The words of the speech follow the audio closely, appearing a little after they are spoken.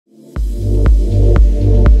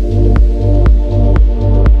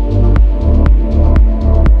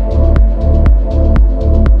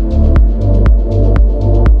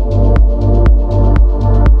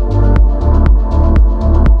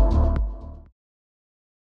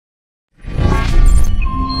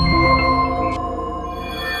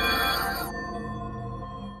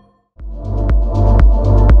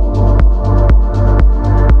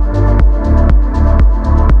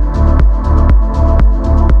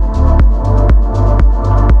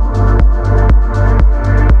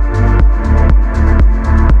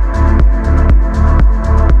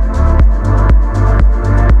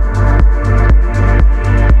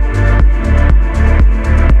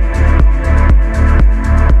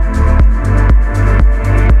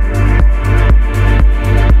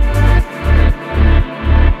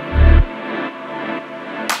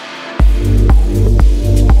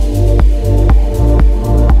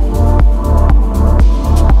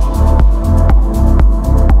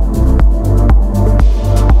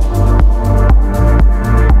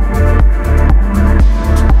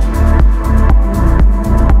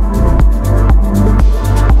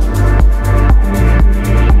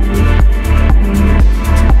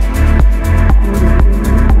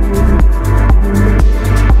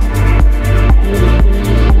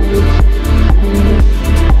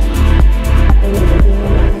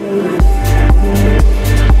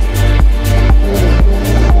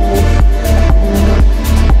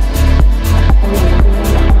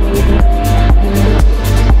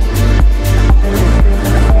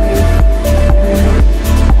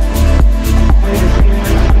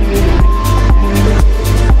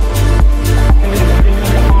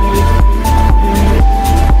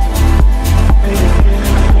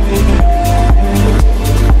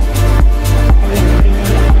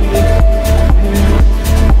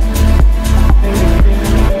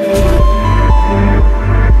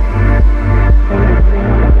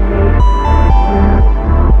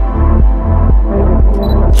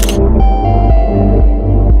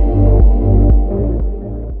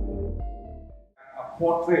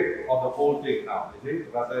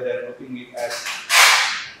looking it as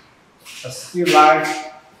a still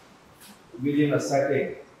life within a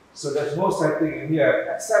setting. So there's no setting in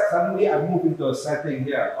here, except suddenly I move into a setting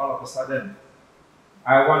here all of a sudden.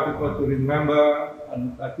 I want people to remember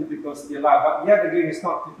a typical still life, but yet again it's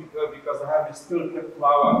not typical because I have this tilted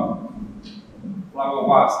flower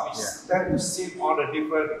vase, which tend to sit on a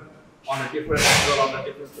different angle, on a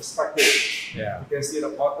different perspective. Yeah. You can see the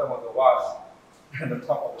bottom of the vase and the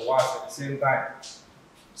top of the vase at the same time.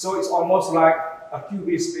 So it's almost like a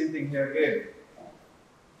cubist painting here again.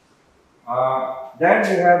 Then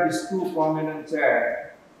we have these two prominent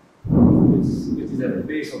chairs, which is at the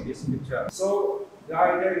base of this picture. So the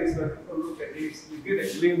idea is when people look at this, you get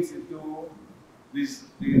a glimpse into this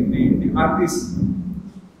the artist's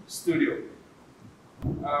studio.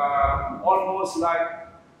 Almost like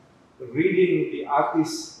reading the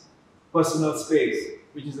artist's personal space,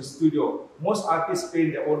 which is a studio. Most artists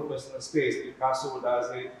paint their own personal space. Picasso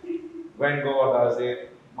does it, Van Gogh does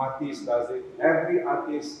it, Matisse does it. Every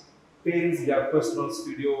artist paints their personal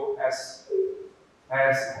studio as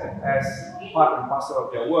part and parcel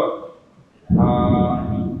of their work.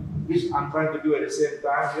 Which I'm trying to do at the same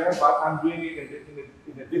time here, but I'm doing it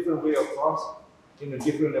in a different way, of course, in a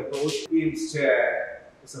different approach. In's chair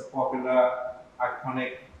is a popular,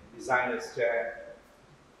 iconic designer's chair.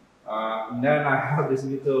 And then I have this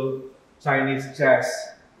little Chinese chairs,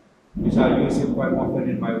 which I use it quite often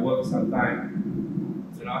in my work sometimes.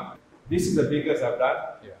 You know, this is the biggest I've done.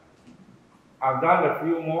 Yeah. I've done a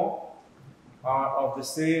few more of the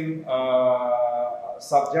same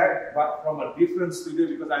subject, but from a different studio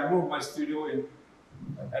because I moved my studio in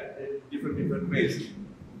different ways.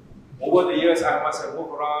 Over the years, I must have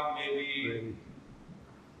moved around maybe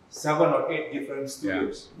 7 or 8 different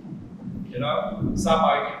studios. Yeah. You know, some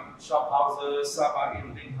are in shop houses, some are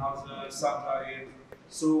in link houses, some are in.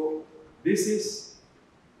 So this is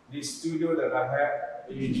the studio that I have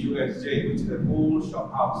in USJ, which is an old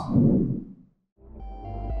shop house.